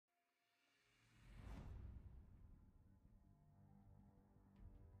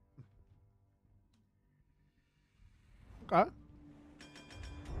Okay.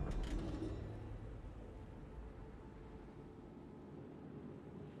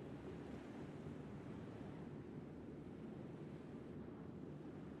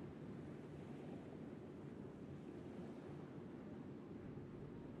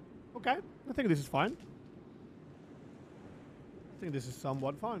 Okay, I think this is fine. I think this is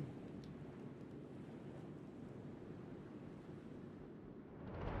somewhat fine.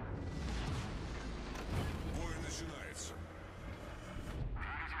 Бой начинается.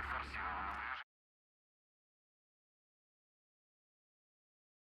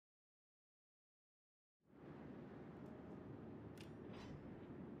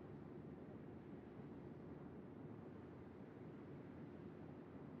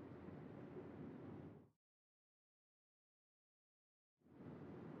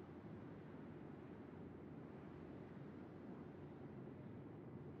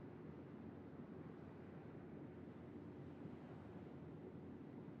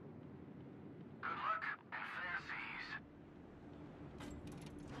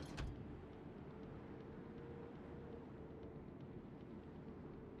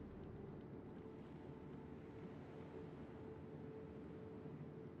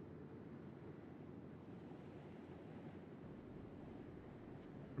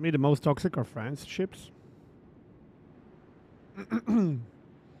 For me, the most toxic are France ships.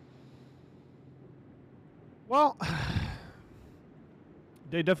 Well,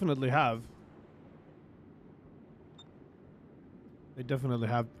 they definitely have. They definitely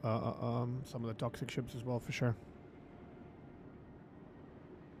have some of the toxic ships as well, for sure.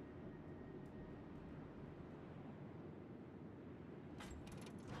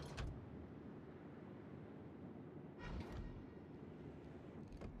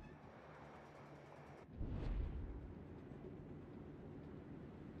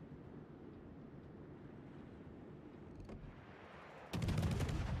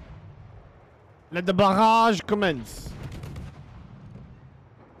 Let the barrage commence.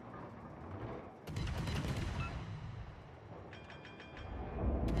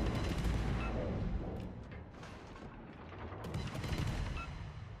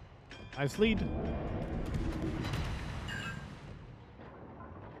 Nice lead.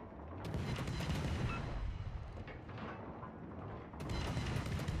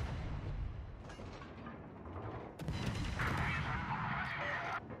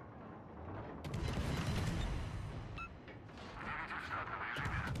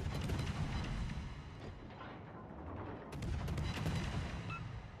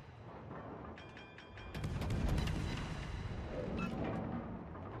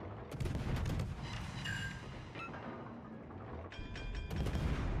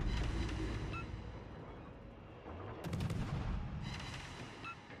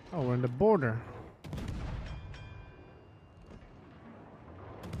 Oh, we're in the border.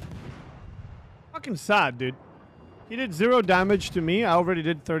 Fucking sad, dude. He did 0 damage to me. I already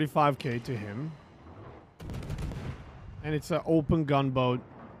did 35k to him. And it's an open gunboat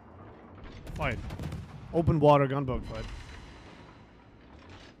fight. Open water gunboat fight.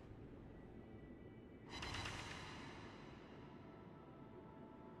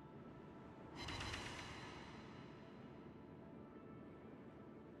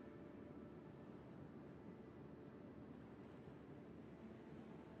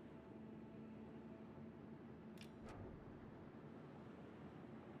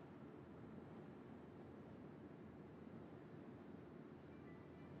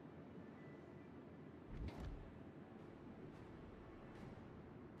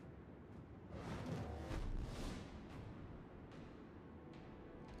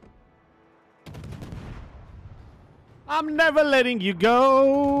 I'm never letting you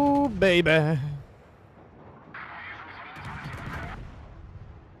go, baby. I'm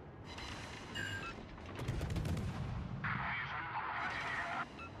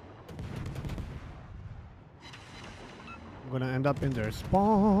gonna end up in their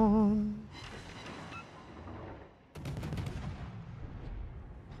spawn.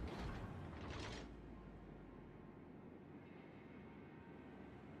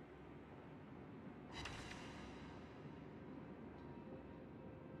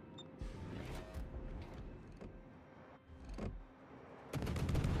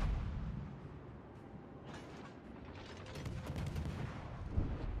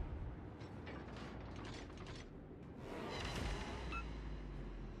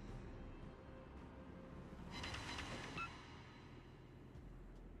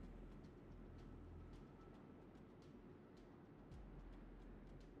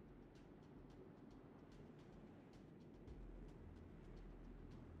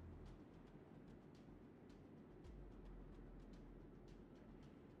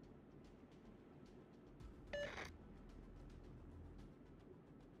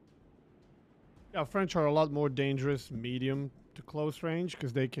 Yeah, French are a lot more dangerous medium to close range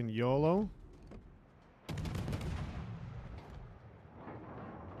because they can YOLO.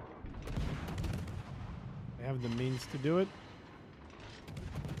 They have the means to do it.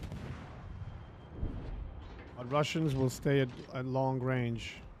 But Russians will stay at long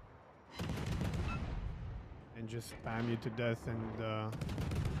range and just spam you to death, and there's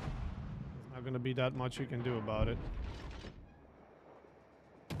not going to be that much you can do about it.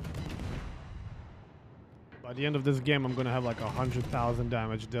 By the end of this game, I'm going to have like 100,000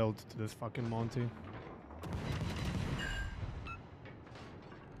 damage dealt to this fucking Monty.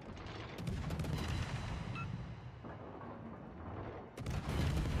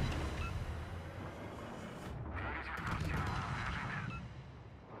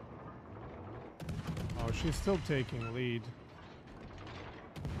 Oh, she's still taking lead.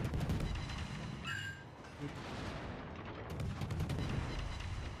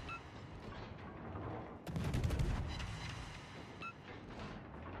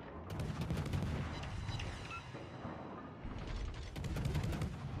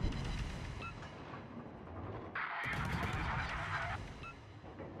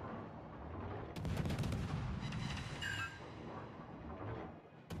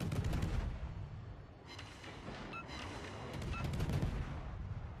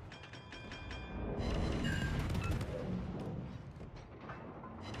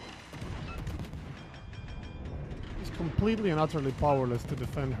 Completely and utterly powerless to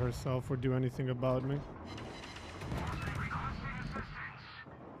defend herself or do anything about me.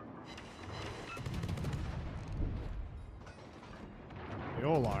 They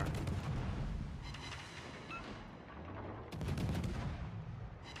all are.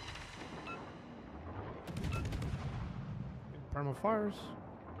 Permafires.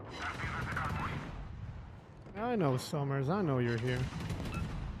 I know, Summers. I know you're here.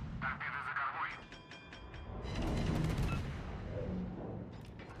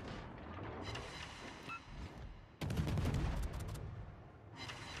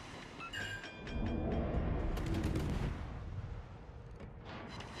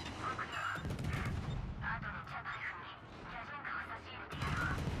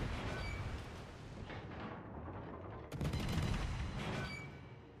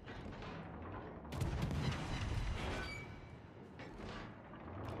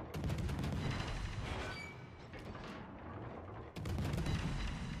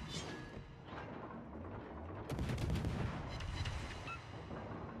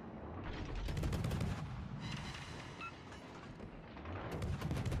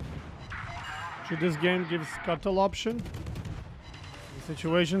 Should this game give scuttle option? In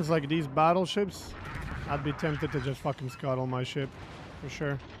situations like these battleships, I'd be tempted to just fucking scuttle my ship, for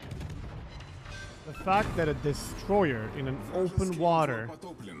sure. The fact that a destroyer in an open water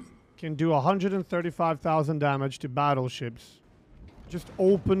can do 135,000 damage to battleships, just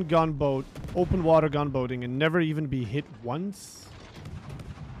open gunboat, open water gunboating, and never even be hit once?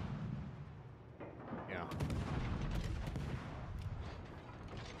 Yeah.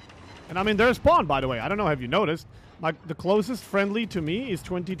 And I'm in their spawn, by the way. I don't know, have you noticed? Like, the closest friendly to me is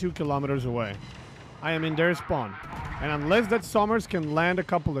 22 kilometers away. I am in their spawn. And unless that Summers can land a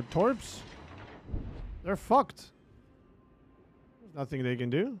couple of torps, they're fucked. There's nothing they can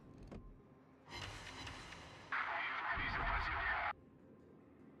do.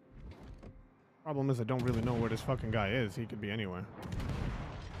 Problem is I don't really know where this fucking guy is. He could be anywhere.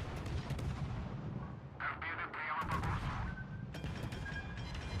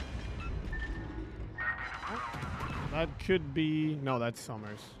 That could be... No, that's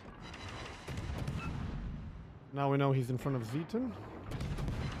Summers. Now we know he's in front of Zeton.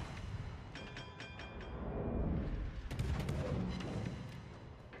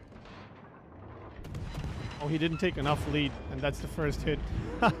 Oh, he didn't take enough lead, and that's the first hit.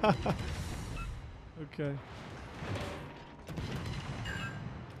 Okay.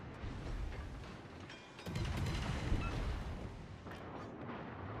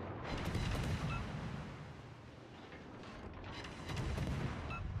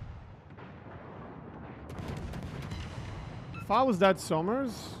 If I was that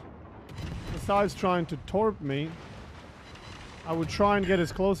Summers, besides trying to torp me, I would try and get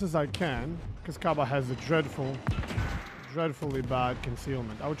as close as I can, because Khaba has a dreadfully bad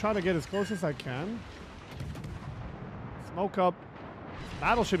concealment. I would try to get as close as I can. Smoke up.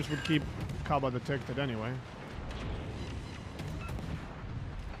 Battleships would keep Khaba detected anyway.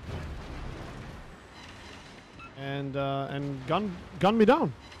 And gun me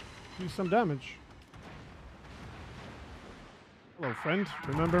down. Do some damage. Hello, friend.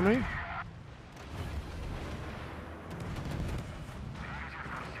 Remember me?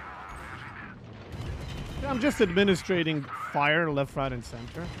 I'm just administrating fire left, right, and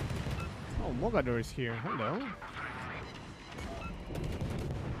center. Oh, Mogador is here. Hello.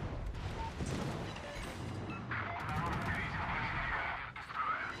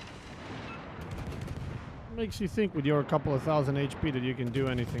 Makes you think with your couple of thousand HP that you can do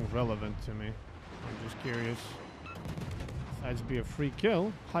anything relevant to me. I'm just curious. Besides be a free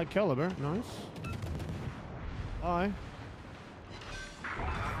kill. High caliber. Nice. Bye.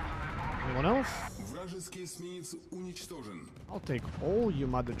 Anyone else? Вражеский эсминец уничтожен. I'll take all you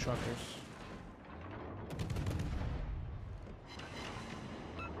mother truckers.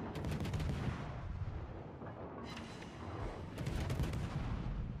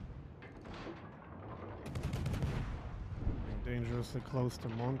 Dangerously close to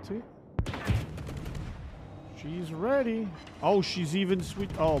Monty. She's ready. Oh, she's even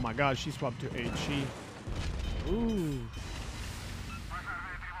sweet. Oh my god, she swapped to HE. Ooh.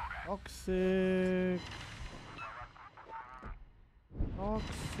 Toxic.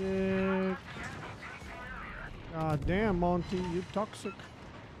 Toxic. God damn, Monty, you toxic.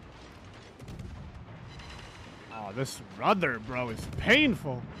 Oh, this rudder, bro, is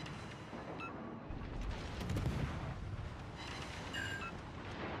painful.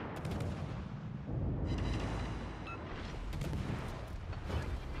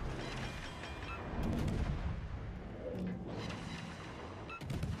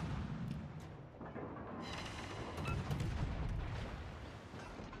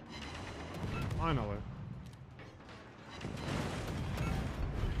 Finally.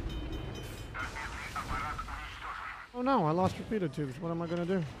 Oh no, I lost repeater tubes. What am I gonna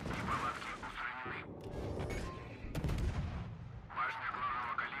do?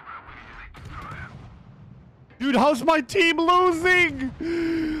 Dude, how's my team losing?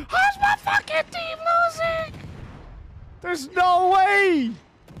 How's my fucking team losing? There's no way!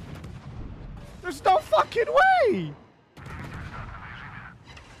 There's no fucking way!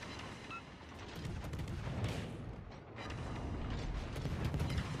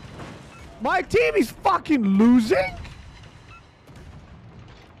 My team is fucking losing?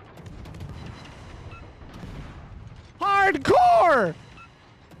 Hardcore!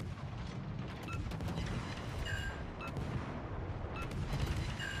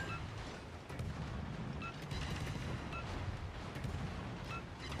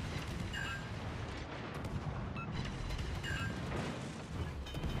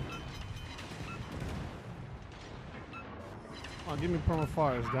 Oh, give me promo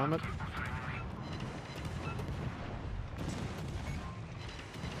fires, damn it.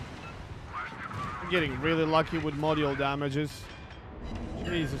 I'm getting really lucky with module damages.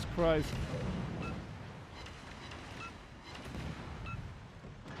 Jesus Christ.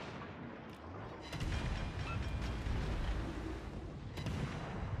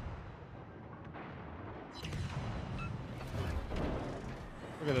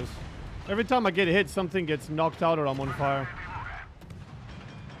 Look at this. Every time I get hit, something gets knocked out or I'm on fire.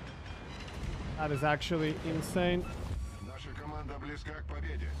 That is actually insane. Наша команда близка к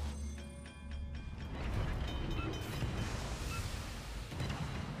победе.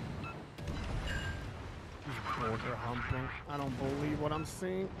 Border humping. I don't believe what I'm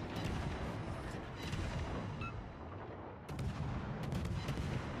seeing.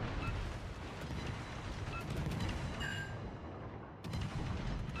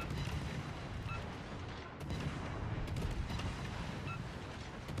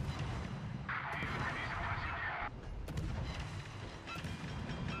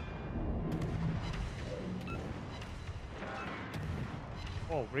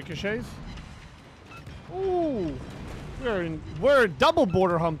 Oh, ricochets? Ooh, we're double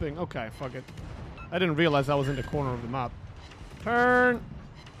border humping. Okay, fuck it. I didn't realize I was in the corner of the map. Turn.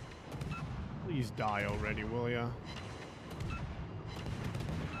 Please die already, will ya?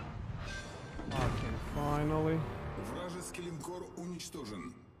 Fucking finally. Вражеский линкор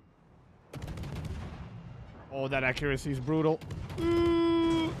уничтожен. Oh, that accuracy is brutal.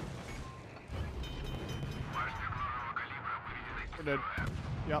 We're dead.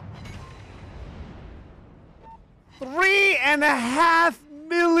 Yep. 3.5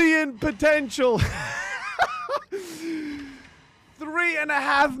 million potential.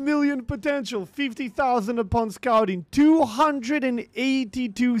 3.5 million potential. 50,000 upon scouting.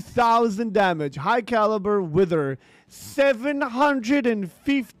 282,000 damage. High caliber wither.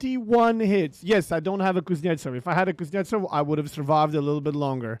 751 hits. Yes, I don't have a Kuznetsov. If I had a Kuznetsov, I would have survived a little bit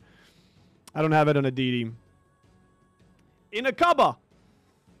longer. I don't have it on a DD. In a Khaba.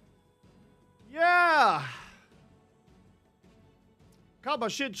 Yeah.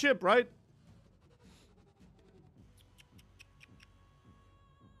 Khaba shit chip, right?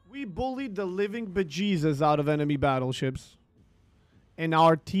 We bullied the living bejesus out of enemy battleships. And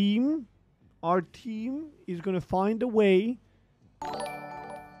our team is going to find a way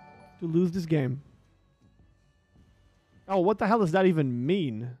to lose this game. Oh, what the hell does that even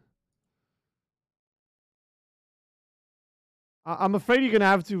mean? I'm afraid you're going to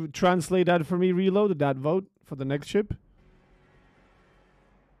have to translate that for me, Reload, that vote for the next ship.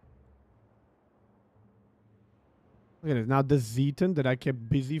 Look at it. Now this Zeton that I kept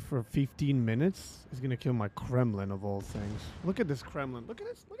busy for 15 minutes is going to kill my Kremlin of all things. Look at this Kremlin. Look at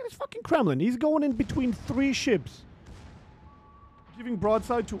this fucking Kremlin. He's going in between 3 ships. Giving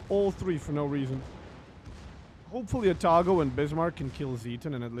broadside to all 3 for no reason. Hopefully Atago and Bismarck can kill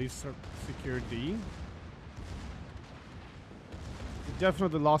Zeton and at least secure D. We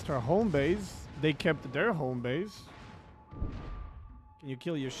definitely lost our home base. They kept their home base. Can you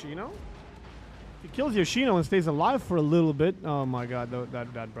kill Yoshino? If he kills Yoshino and stays alive for a little bit. Oh my god,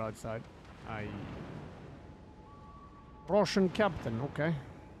 that broadside. Russian captain, okay.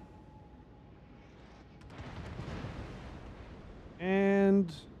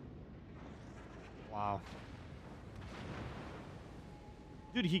 And... wow.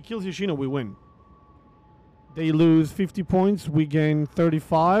 Dude, he kills Yoshino, we win. They lose 50 points, we gain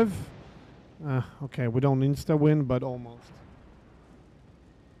 35. Okay, we don't insta-win, but almost.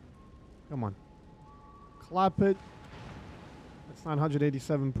 Come on. Clap it. That's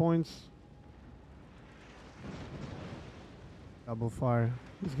 987 points. Double fire.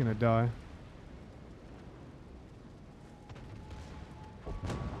 He's gonna die.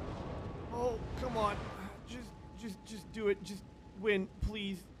 Oh, come on. Just do it. Just win,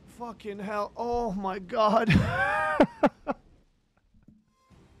 please. Fucking hell. Oh my god.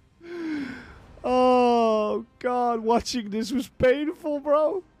 Oh god, watching this was painful,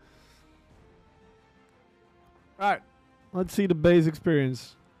 bro. Alright, let's see the base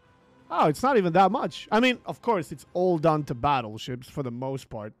experience. Oh, it's not even that much. I mean, of course, it's all done to battleships for the most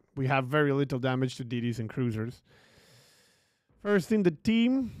part. We have very little damage to DDs and cruisers. First in the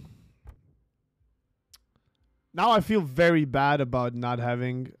team. Now I feel very bad about not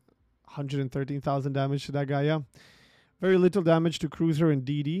having 113,000 damage to that guy, yeah. Very little damage to cruiser and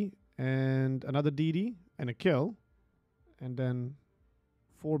DD. And another DD and a kill. And then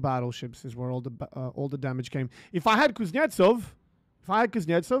 4 battleships is where all the damage came. If I had Kuznetsov,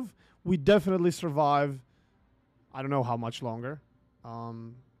 we definitely survive. I don't know how much longer,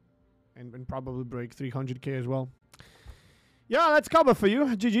 and probably break 300k as well. Yeah, that's Khaba for you.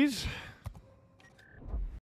 GG's.